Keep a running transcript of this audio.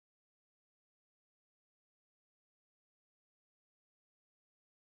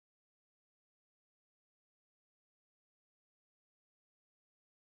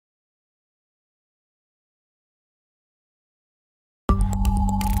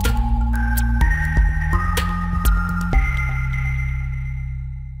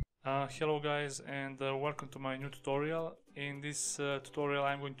Hello guys, and welcome to my new tutorial. In this tutorial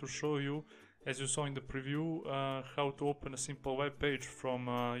I'm going to show you, as you saw in the preview, how to open a simple web page from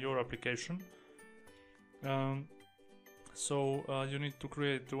your application. You need to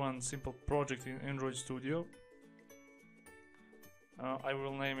create one simple project in Android Studio. I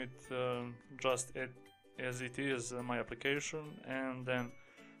will name it just as it is my application, and then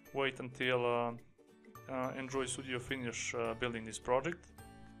wait until Android Studio finish building this project.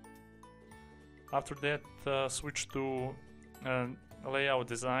 After that, switch to layout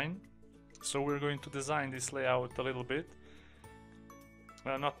design. So we're going to design this layout a little bit,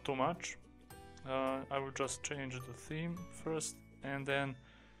 not too much. I will just change the theme first, and then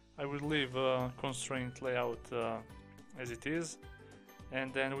I will leave constraint layout as it is.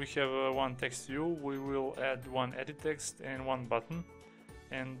 And then we have one text view. We will add one edit text and one button,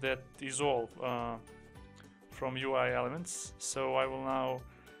 and that is all from UI elements. So I will now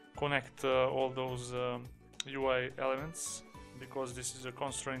connect all those UI elements, because this is a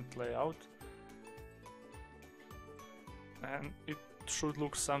constraint layout, and it should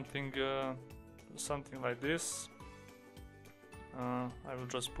look something like this. I will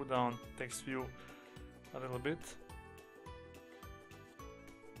just put down text view a little bit.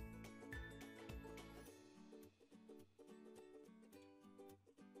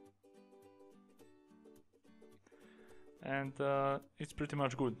 And it's pretty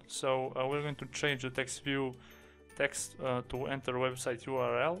much good. So we're going to change the text view text to enter website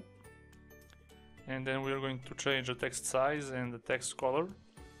URL, and then we're going to change the text size and the text color.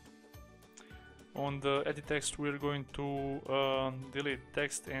 On the edit text we're going to delete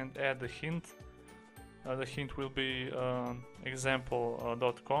text and add a hint. The hint will be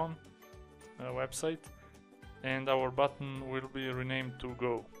example.com website, and our button will be renamed to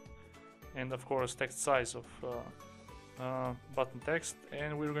Go, and of course text size of button text.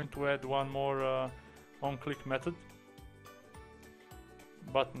 And we're going to add one more on-click method,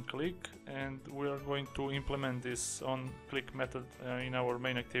 button click, and we are going to implement this on-click method in our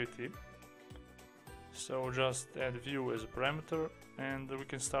main activity. So just add view as a parameter, and we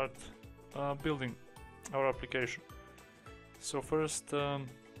can start building our application. So first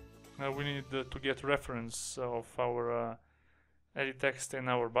we need to get reference of our edit text and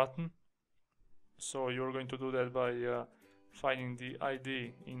our button. So you're going to do that by finding the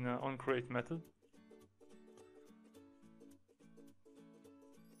ID in onCreate method.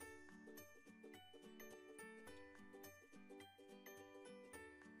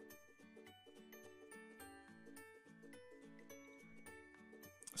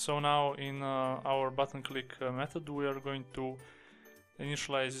 So now in our button click method we are going to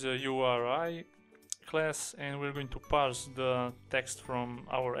initialize the URI class, and we're going to parse the text from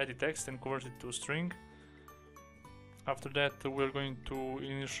our edit text and convert it to a string. After that we're going to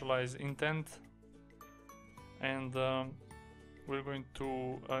initialize intent, and we're going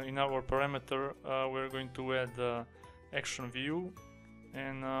to in our parameter we're going to add action view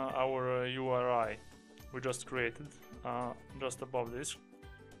and our URI we just created just above this,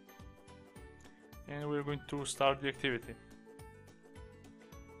 and we're going to start the activity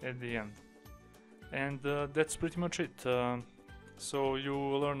at the end. And that's pretty much it. So you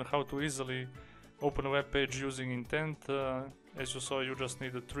learn how to easily open a web page using intent. As you saw, you just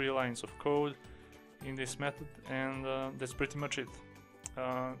need 3 lines of code in this method, and that's pretty much it.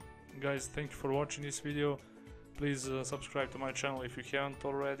 Guys, thank you for watching this video. Please subscribe to my channel if you haven't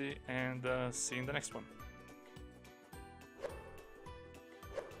already, and see you in the next one.